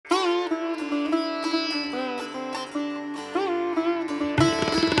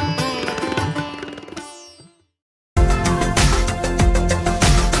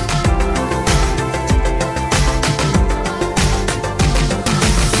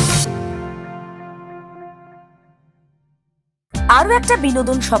আরও একটা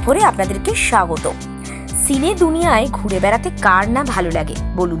বিনোদন সফরে আপনাদেরকে স্বাগত। সিনে দুনিয়ায় ঘুরে বেড়াতে কার না ভালো লাগে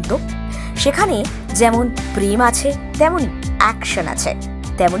বলুন তো? সেখানে যেমন প্রেম আছে, তেমনই অ্যাকশন আছে,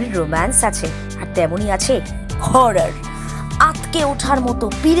 তেমনই রোম্যান্স আছে, আর তেমনই আছে হরর। আতকে ওঠার মতো,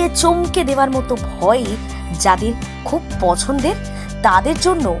 পিড়ে চমকে দেওয়ার মতো ভয়ে যাদের খুব পছন্দের, তাদের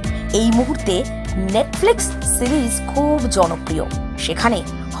জন্য এই মুহূর্তে নেটফ্লিক্স সিরিজ খুব জনপ্রিয়। সেখানে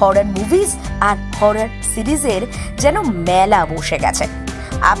হরর মুভিজ আর হরর সিরিজের যেন মেলা বসে গেছে।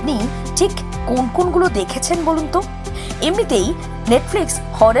 আপনি ঠিক কোন কোনগুলো দেখেছেন বলুন তো? এমনিতেই নেটফ্লিক্স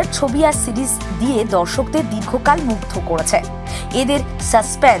হরর ছবি আর সিরিজ দিয়ে দর্শকদের দীর্ঘকাল মুগ্ধ করেছে। এদের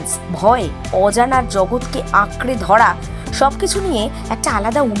সাসপেন্স, ভয়, অজানার জগৎকে আঁকড়ে ধরা সবকিছু নিয়ে একটা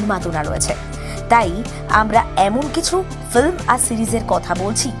আলাদা উন্মাদনা রয়েছে। তাই আমরা এমন কিছু ফিল্ম আর সিরিজের কথা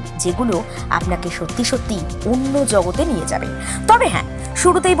বলছি যেগুলো আপনাকে সত্যি সত্যি অন্য জগতে নিয়ে যাবে। তবে হ্যাঁ,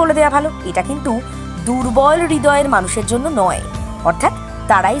 শুরুতেই বলে দেওয়া ভালো, এটা কিন্তু দুর্বল হৃদয়ের মানুষের জন্য নয়। অর্থাৎ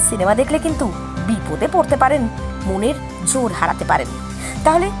তারাই সিনেমা দেখলে কিন্তু বিপদে পড়তে পারেন, মনের জোর হারাতে পারেন।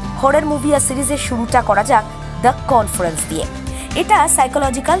 তাহলে হরর মুভি আর সিরিজের শুরুটা করা যাক দ্য কনফারেন্স দিয়ে। এটা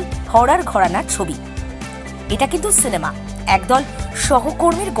সাইকোলজিক্যাল হরর ঘরানার ছবি। এটা কিন্তু সিনেমা একদল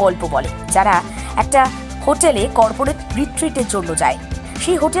সহকর্মীর গল্প বলে, যারা একটা হোটেলে কর্পোরেট রিট্রিটের জন্য যায়।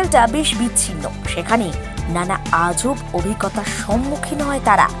 সেই হোটেলটা বেশ বিচ্ছিন্ন, সেখানে নানা আজব অভিজ্ঞতার সম্মুখীন হয়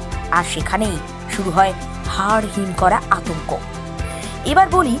তারা, আর সেখানেই শুরু হয় হাড় হিম করা আতঙ্ক। এবার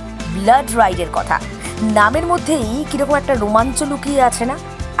বলি ব্লাড রাইডের কথা। নামের মধ্যেই কিরকম একটা রোমাঞ্চ লুকিয়ে আছে না?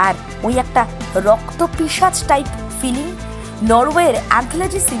 আর ওই একটা রক্ত পিশাচ টাইপ ফিলিং। নরওয়ের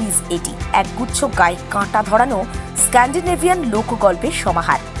অ্যান্থোলজি সিরিজ এটি, একগুচ্ছ গায়ে কাঁটা ধরানো স্ক্যান্ডিনেভিয়ান লোকগল্পের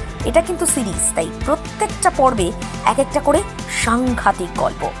সমাহার। এটা কিন্তু সিরিজ, তাই প্রত্যেকটা পর্বে এক একটা করে সাংঘাতিক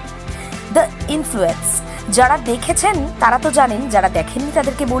গল্প। দ্য ইনফ্লুয়েন্স যারা দেখেছেন তারা তো জানেন, যারা দেখেননি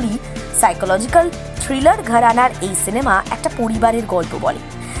তাদেরকে বলি, সাইকোলজিক্যাল থ্রিলার ঘরানার এই সিনেমা একটা পরিবারের গল্প বলে,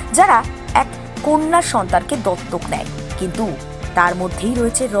 যারা এক কন্যা সন্তানকে দত্তক নেয়। কিন্তু তার মধ্যেই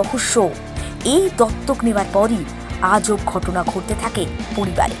রয়েছে রহস্য। এই দত্তক নেওয়ার পরই আজব ঘটনা ঘটতে থাকে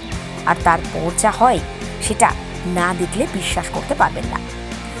পরিবারে, আর তারপর যা হয় সেটা না দেখলে বিশ্বাস করতে পারবেন না।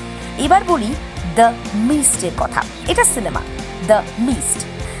 এবার বলি দ্য মিস্টের কথা। এটা সিনেমা দ্য মিস্ট।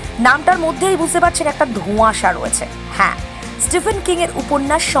 নামটার মধ্যেই বুঝতে পারছেন একটা ধোঁয়াশা রয়েছে। হ্যাঁ, স্টিফেন কিং এর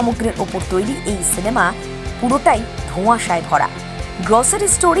উপন্যাস সমগ্রের ওপর তৈরি এই সিনেমা পুরোটাই ধোঁয়াশায় ভরা। গ্রসারি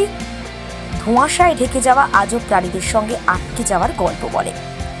স্টোরি ধোঁয়াশায় ঢেকে যাওয়া আজব প্রাণীদের সঙ্গে আটকে যাওয়ার গল্প বলে।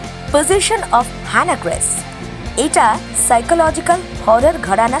 পজিশন অফ হ্যানা গ্রেস এটা সাইকোলজিক্যাল হরর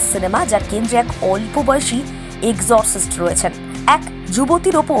ঘরানা সিনেমা, যার কেন্দ্রে এক অল্প বয়সী এক্সরসিস্ট রয়েছেন। এক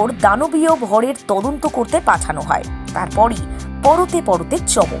যুবতীর ওপর দানবীয় ভরের তদন্ত করতে পাঠানো হয়, তারপরই পরতে পরতে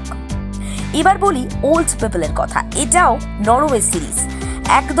চমক। এবার বলি ওল্ড পিপলের কথা। এটাও নরওয়ে সিরিজ,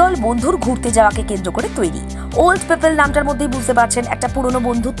 একদল বন্ধুর ঘুরতে যাওয়াকে কেন্দ্র করে তৈরি। ওল্ড পিপল নামটার মধ্যেই বুঝতে পারছেন একটা পুরনো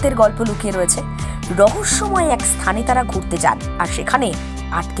বন্ধুত্বের গল্প লুকিয়ে রয়েছে। রহস্যময় এক স্থানে তারা ঘুরতে যান, আর সেখানে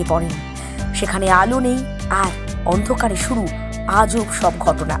আটকে পড়েন। সেখানে আলো নেই, আর অন্ধকারে শুরু আজব সব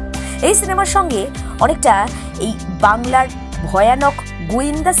ঘটনা। এই সিনেমার সঙ্গে অনেকটা এই বাংলার ভয়ানক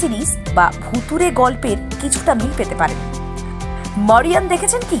গোয়েন্দা সিরিজ বা ভুতুরে গল্পের কিছুটা মিল পেতে পারেন। মরিয়ান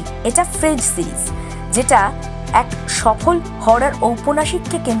দেখেছেন কি? এটা ফ্রেঞ্চ সিরিজ, যেটা এক সফল হরর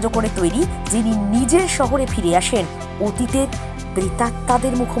ঔপন্যাসিককে কেন্দ্র করে তৈরি, যিনি নিজের শহরে ফিরে আসেন অতীতের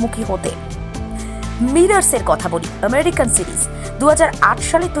প্রেতাত্মাদের মুখোমুখি হতে। মিরার্সের কথা বলি, আমেরিকান সিরিজ। 2008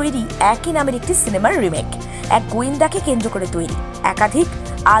 সালে তৈরি একই নামের একটি সিনেমার রিমেক। এক গোয়েন্দাকে কেন্দ্র করে তৈরি, একাধিক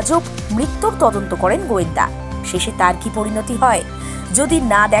আজব মৃত্যুর তদন্ত করেন গোয়েন্দা। শেষে তার কি পরিণতি হয়, যদি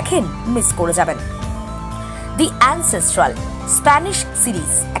না দেখেন মিস করে যাবেন। দি অ্যানসেস্ট্রাল স্প্যানিশ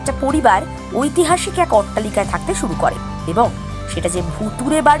সিরিজ। একটা পরিবার ঐতিহাসিক এক অট্টালিকায় থাকতে শুরু করে, এবং সেটা যে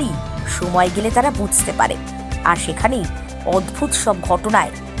ভুতুরে বাড়ি সময় গেলে তারা বুঝতে পারে, আর সেখানেই অদ্ভুত সব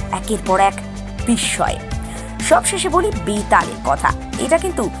ঘটনায় একের পর এক বিস্ময়। সবশেষে বলি বেতালের কথা। এটা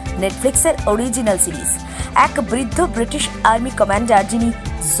কিন্তু নেটফ্লিক্সের অরিজিনাল সিরিজ। এক বৃদ্ধ ব্রিটিশ আর্মি কমান্ডার, যিনি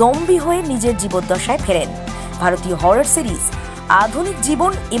জম্বি হয়ে নিজের জীবদ্দশায় ফেরেন। ভারতীয় হরর সিরিজ, আধুনিক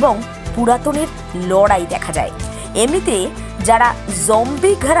জীবন এবং পুরাতনের লড়াই দেখা যায়। এমনিতে যারা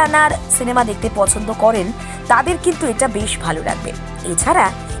জম্বি ঘরানার সিনেমা দেখতে পছন্দ করেন তাদের কিন্তু এটা বেশ ভালো লাগবে। এছাড়া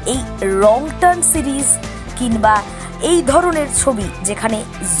এই রং টার্ন সিরিজ কিংবা এই ধরনের ছবি যেখানে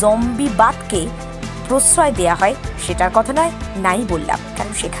জম্বিবাদকে প্রশ্রয় দেয়া হয়, সেটার কথা নাই বললাম,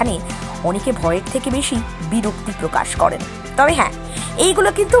 কারণ সেখানে অনেকে ভয়ের থেকে বেশি বিরক্তি প্রকাশ করেন। তবে হ্যাঁ, এইগুলো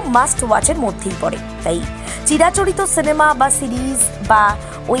কিন্তু মাস্ট ওয়াচের মধ্যেই পড়ে। তাই চিরাচরিত সিনেমা বা সিরিজ বা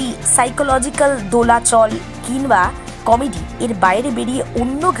ওই সাইকোলজিক্যাল দোলাচল কিংবা কমেডি এর বাইরে বেরিয়ে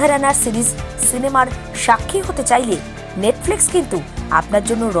অন্য ঘরানার সিরিজ সিনেমার সাক্ষী হতে চাইলে নেটফ্লিক্স কিন্তু আপনার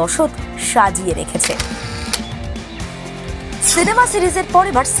জন্য রসদ সাজিয়ে রেখেছে। সিনেমা সিরিজের পর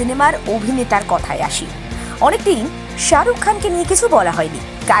এবার সিনেমার অভিনেতার কথায় আসি। অনেকদিন শাহরুখ খানকে নিয়ে কিছু বলা হয়নি,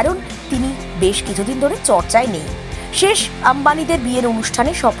 কারণ তিনি বেশ কিছুদিন ধরে চর্চায় নেই। শেষ আম্বানিদের বিয়ের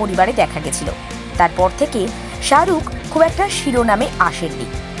অনুষ্ঠানে সপরিবারে দেখা গেছিল। তারপর থেকে শাহরুখ খুব একটা শিরোনামে আসেননি।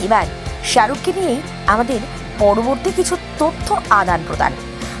 এবার শাহরুখকে নিয়েই আমাদের পরবর্তী কিছু তথ্য আদান প্রদান।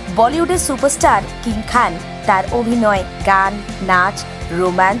 বলিউডের সুপারস্টার কিং খান তার অভিনয়, গান, নাচ,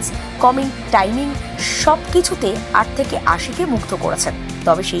 রোম্যান্স, কমিং, টাইমিং সব কিছুতে ৮ থেকে ৮০কে মুগ্ধ করেছেন।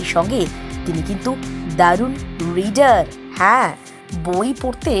 তবে সেই সঙ্গে তিনি কিন্তু দারুণ রিডার। হ্যাঁ, বই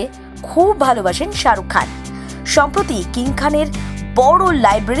পড়তে খুব ভালোবাসেন শাহরুখ খান। সম্প্রতি কিং খানের বড়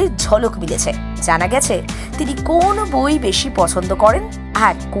লাইব্রেরির ঝলক মিলেছে। জানা গেছে তিনি কোন বই বেশি পছন্দ করেন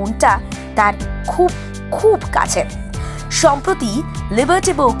আর কোনটা তার খুব খুব কাছে। সম্প্রতি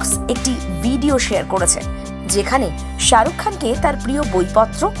লিবার্টি বুকস একটি ভিডিও শেয়ার করেছে, যেখানে শাহরুখ খানকে তার প্রিয়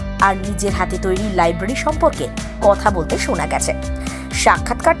বইপত্র আর নিজের হাতে তৈরি লাইব্রেরি সম্পর্কে কথা বলতে শোনা গেছে।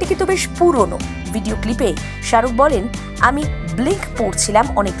 সাক্ষাৎকারটি কিন্তু বেশ পুরনো। ভিডিও ক্লিপে শাহরুখ বলেন, আমি ব্লিঙ্ক পড়ছিলাম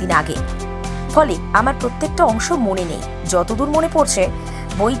অনেকদিন আগে, ফলে আমার প্রত্যেকটা অংশ মনে নেই। যতদূর মনে পড়ছে,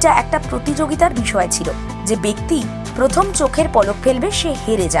 বইটা একটা প্রতিযোগিতার বিষয় ছিল। যে ব্যক্তি প্রথম চোখের পলক ফেলবে সে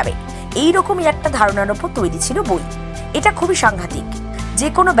হেরে যাবে, এইরকমই একটা ধারণার উপর তৈরি ছিল বই। এটা খুবই সাংঘাতিক। যে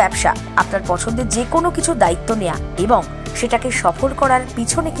কোনো ব্যবসা, আপনার পছন্দের যে কোনো কিছু দায়িত্ব নেওয়া এবং সেটাকে সফল করার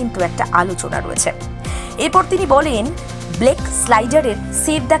পিছনে কিন্তু একটা আলোচনা রয়েছে। এরপর তিনি বলেন Blake স্লাইডারের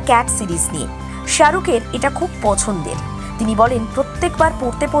save the cat series নিয়ে শাহরুখের এটা খুব পছন্দের। তিনি বলেন প্রত্যেকবার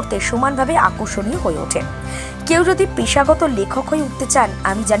পড়তে পড়তে সমানভাবে আকর্ষণীয় হয়ে ওঠে। কেউ যদি পেশাগত লেখক হয়ে উঠতে চান,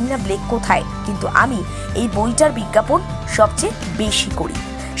 আমি জানি না ব্লেক কোথায়, কিন্তু আমি এই বইটার বিজ্ঞাপন সবচেয়ে বেশি করি।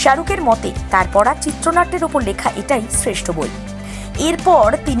 শাহরুখের মতে তার পড়া চিত্রনাট্যের ওপর লেখা এটাই শ্রেষ্ঠ বই। এরপর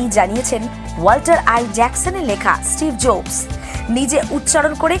তিনি জানিয়েছেন ওয়াল্টার আই জ্যাকসনের লেখা স্টিভ জবস নিজে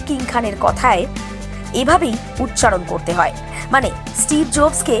উচ্চারণ করে কিং খানের কথায় এভাবেই উচ্চারণ করতে হয়, মানে স্টিভ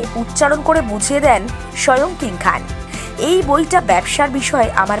জবসকে উচ্চারণ করে বুঝিয়ে দেন স্বয়ং কিং খান। এই বইটা ব্যবসার বিষয়ে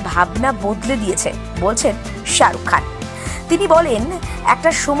আমার ভাবনা বদলে দিয়েছে, বলছেন শাহরুখ খান। তিনি বলেন,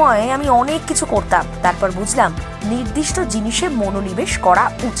 একটা সময় আমি অনেক কিছু করতাম, তারপর বুঝলাম নির্দিষ্ট জিনিসে মনোনিবেশ করা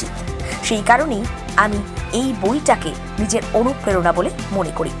উচিত। সেই কারণেই আমি এই বইটাকে নিজের অনুপ্রেরণা বলে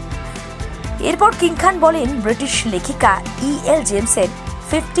মনে করি। এরপর কিং খান বলেন ব্রিটিশ লেখিকা E.L. জেমসের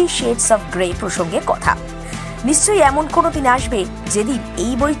 50 শেডস অফ গ্রে প্রসঙ্গে কথা। নিশ্চয়ই এমন কোনো দিন আসবে যেদিন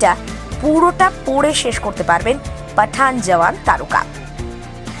এই বইটা পুরোটা পড়ে শেষ করতে পারবেন পাঠান জওয়ান তারকা।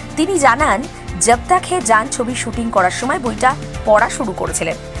 তিনি জানান জব তক হে জান ছবি শুটিং করার সময় বইটা পড়া শুরু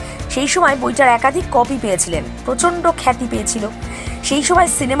করেছিলেন। সেই সময় বইটার একাধিক কপি পেয়েছিলেন, প্রচন্ড খ্যাতি পেয়েছিল। সেই সময়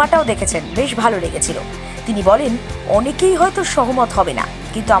সিনেমাটাও দেখেছেন, বেশ ভালো লেগেছিল। তিনি বলেন অনেকেই হয়তো সহমত হবে না,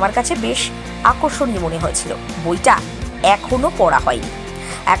 কিন্তু আমার কাছে বেশ আকর্ষণীয় মনে হয়েছিল। বইটা এখনো পড়া হয়নি।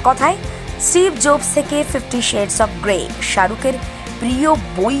 এক কথায় স্টিভ জবস থেকে 50 শেডস অফ গ্রে শাহরুখের প্রিয়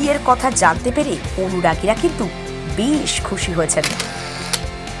বইয়ের কথা জানতে পেরে অনুরাগীরা কিন্তু বেশ খুশি হয়েছেন।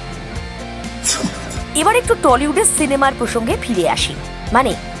 এবার একটু টলিউডের সিনেমার প্রসঙ্গে ফিরে আসি।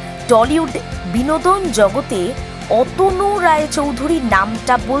 মানে টলিউড বিনোদন জগতে অতনু রায়চৌধুরীর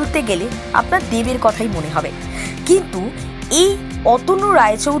নামটা বলতে গেলে আপনার দেবের কথাই মনে হবে, কিন্তু এই অতনু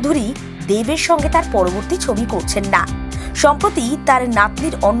রায়চৌধুরী দেবের সঙ্গে তার পরবর্তী ছবি করছেন না। সম্প্রতি তার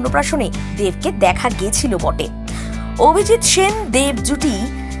নাতনির অন্নপ্রাশনে দেবকে দেখা গেছিল বটে। অভিজিৎ সেন দেব জুটি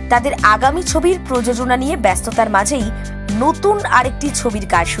তাদের আগামী ছবির প্রযোজনা নিয়ে ব্যস্ততার মাঝেই নতুন আরেকটি ছবির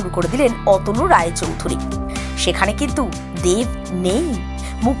কাজ শুরু করে দিলেন অতনু রায়চৌধুরী। সেখানে কিন্তু দেব নেই,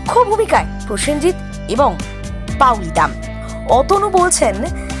 মুখ্য ভূমিকায় প্রসেনজিৎ এবং পাউলি দাম। অতনু বলছেন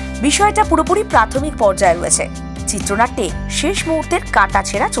বিষয়টা পুরোপুরি প্রাথমিক পর্যায়ে রয়েছে, চিত্রনাট্যে শেষ মুহূর্তের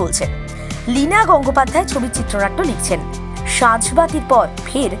কাটাছেঁড়া চলছে। লীনা গঙ্গোপাধ্যায় ছবির চিত্রনাট্য লিখছেন। সাঁঝবাতির পর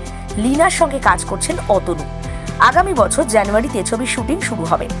ফের লীনার সঙ্গে কাজ করছেন অতনু। আগামী বছর জানুয়ারিতে ছবির শুটিং শুরু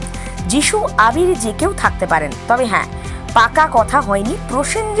হবে। যিশু আবির যে কেউ থাকতে পারেন, তবে হ্যাঁ, পাকা কথা হয়নি।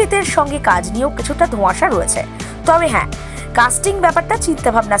 প্রসেনজিতের সঙ্গে কাজ নিয়েও কিছুটা ধোঁয়াশা রয়েছে, তবে হ্যাঁ, কাস্টিং ব্যাপারটা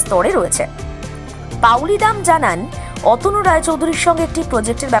চিন্তাভাবনা স্তরে রয়েছে। পাউলি দাম জানান অতনু রায়চৌধুরীর সঙ্গে একটি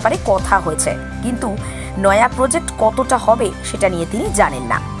প্রজেক্টের ব্যাপারে কথা হয়েছে, কিন্তু নয়া প্রজেক্ট কতটা হবে সেটা নিয়ে তিনি জানেন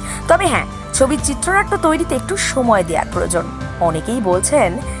না। তবে হ্যাঁ, ছবির চিত্রনাট্য তৈরিতে একটু সময় দেওয়ার প্রয়োজন। অনেকেই বলছেন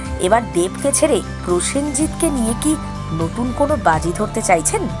এবার দেবকে ছেড়ে প্রসেনজিৎকে নিয়ে কি নতুন কোনো বাজি ধরতে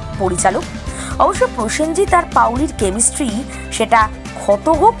চাইছেন পরিচালক। অবশ্য প্রসেনজিৎ আর পাউলির কেমিস্ট্রি সেটা ক্ষত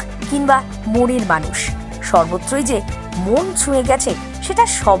হোক কিংবা মনের মানুষ, সর্বত্রই যে মন ছুঁয়ে গেছে সেটা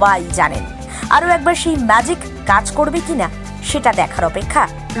সবাই জানেন। আরও একবার সেই ম্যাজিক কাজ করবে কিনা সেটা দেখার অপেক্ষা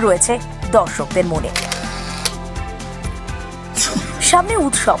রয়েছে দর্শকদের মনে। সামনে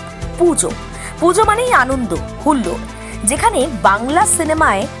উৎসব, পুজো মানেই আনন্দ, হুল্লোড়। যেখানে বাংলা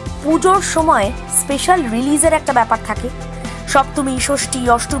সিনেমায় পুজোর সময় স্পেশাল রিলিজের একটা ব্যাপার থাকে। সপ্তমী, ষষ্ঠী,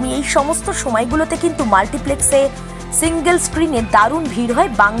 অষ্টমী এই সমস্ত সময়গুলোতে কিন্তু মাল্টিপ্লেক্সে সিঙ্গেল স্ক্রিনে দারুণ ভিড়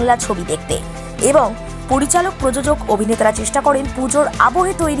হয় বাংলা ছবি দেখতে। এবং পরিচালক, প্রযোজক, অভিনেতারা চেষ্টা করেন পুজোর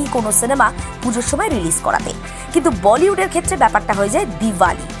আবহে তৈরি কোনো সিনেমা পুজোর সময় রিলিজ করাতে। কিন্তু বলিউডের ক্ষেত্রে ব্যাপারটা হয়ে যায়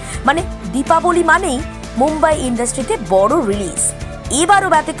দিওয়ালি, মানে দীপাবলি মানেই মুম্বাই ইন্ডাস্ট্রিতে বড় রিলিজ। এবারও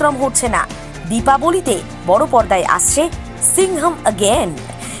ব্যতিক্রম হচ্ছে না, দীপাবলিতে বড় পর্দায় আসছে সিংঘম অ্যাগেন।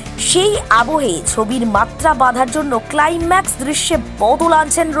 সেই আবহে ছবির মাত্রা বাঁধার জন্য ক্লাইম্যাক্স দৃশ্যে বদল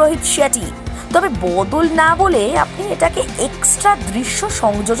আনছেন রোহিত শেট্টি। তবে বদল না বলে আপনি এটাকে এক্সট্রা দৃশ্য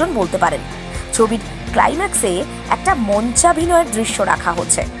সংযোজন বলতে পারেন। ছবির ক্লাইম্যাক্সে একটা মঞ্চাভিনয়ের দৃশ্য রাখা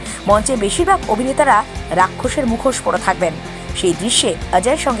হচ্ছে। মঞ্চে বেশিরভাগ অভিনেতারা রাক্ষসের মুখোশ পরে থাকবেন। সেই দৃশ্যে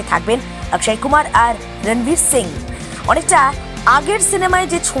অজয়ের সঙ্গে থাকবেন অক্ষয় কুমার আর রণবীর সিং। অনেকটা আগের সিনেমায়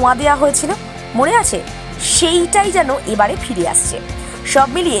যে ছোঁয়া দেওয়া হয়েছিল মনে আছে, সেইটাই যেন এবারে ফিরে আসছে। সব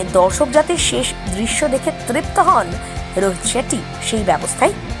মিলিয়ে দর্শক যাতে শেষ দৃশ্য দেখে তৃপ্ত হন, রোহিত শেট্টি সেই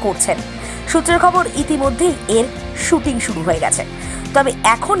ব্যবস্থাই করছেন। সূত্রের খবর, ইতিমধ্যেই এর শুটিং শুরু হয়ে গেছে। তবে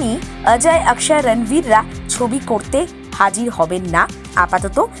এখনই অজয়, অক্ষয়, রণবীররা ছবি করতে হাজির হবেন না।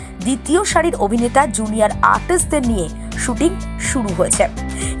 আপাতত দ্বিতীয় সারির অভিনেতা, জুনিয়র আর্টিস্টদের নিয়ে শুটিং শুরু হয়েছে।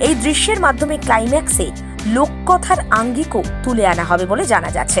 এই দৃশ্যের মাধ্যমে ক্লাইম্যাক্সে লোককথার আঙ্গিকও তুলে আনা হবে বলে জানা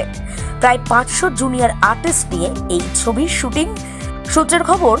যাচ্ছে। প্রায় 500 জুনিয়র আর্টিস্ট নিয়ে এই ছবির শুটিং। সূত্রের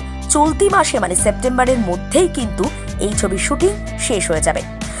খবর, চলতি মাসে মানে সেপ্টেম্বরের মধ্যেই কিন্তু এই ছবির শুটিং শেষ হয়ে যাবে।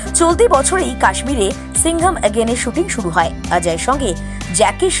 চলতি বছরেই কাশ্মীরে সিংঘম অ্যাগেনের শুটিং শুরু হয়। অজয়ের সঙ্গে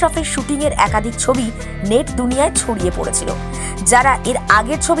জ্যাকি শ্রফের শুটিং এর একাধিক ছবি নেট দুনিয়ায় ছড়িয়ে পড়েছিল। যারা এর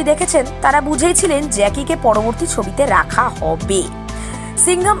আগের ছবি দেখেছেন তারা বুঝেছিলেন জ্যাকিকে পরবর্তী ছবিতে রাখা হবে।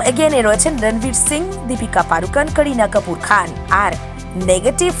 সিংঘম অ্যাগেনে রয়েছেন রণবীর সিং, দীপিকা পাড়ুকোন, করিনা কাপুর খান আর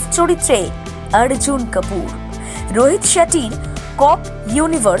নেগেটিভ চরিত্রে অর্জুন কাপুর। রোহিত শেট্টির কপ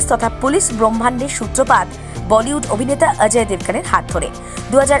ইউনিভার্স তথা পুলিশ ব্রহ্মাণ্ডের সূত্রপাত বলিউড অভিনেতা অজয় দেবগনের হাত ধরে।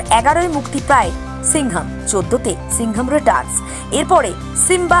 2011-এ মুক্তি পায় সিংঘম, 14-তে সিংঘম রিটার্নস, এরপরে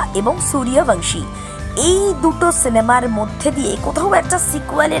সিম্বা এবং সূর্যবংশী। এই দুটো সিনেমার মধ্যে দিয়ে কোথাও একটা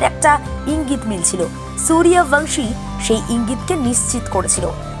সিকুয়েলের একটা ইঙ্গিত মিলছিল। সূর্যবংশী সেই ইঙ্গিতকে নিশ্চিত করেছিল।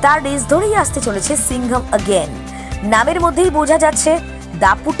 তার রেস ধরেই আসতে চলেছে সিংঘম অ্যাগেন। নামের মধ্যেই বোঝা যাচ্ছে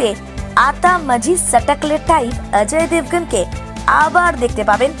দাপুটে আতা মাঝি সটকলে টাইপ অজয় দেবগনকে আবার দেখতে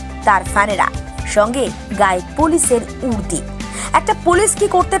পাবেন তার ফ্যানেরা। সঙ্গে গায়ে পুলিশের উর্দি। একটা পুলিশ কি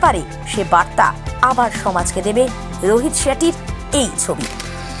করতে পারে সে বার্তা আবার সমাজকে দেবে রোহিত শেট্টির এই ছবি।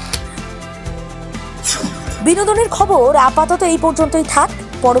 বিনোদনের খবর আপাতত এই পর্যন্তই থাক।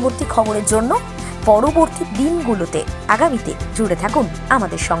 পরবর্তী খবরের জন্য পরবর্তী দিনগুলোতে আগামীতে জুড়ে থাকুন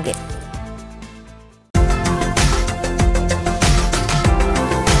আমাদের সঙ্গে।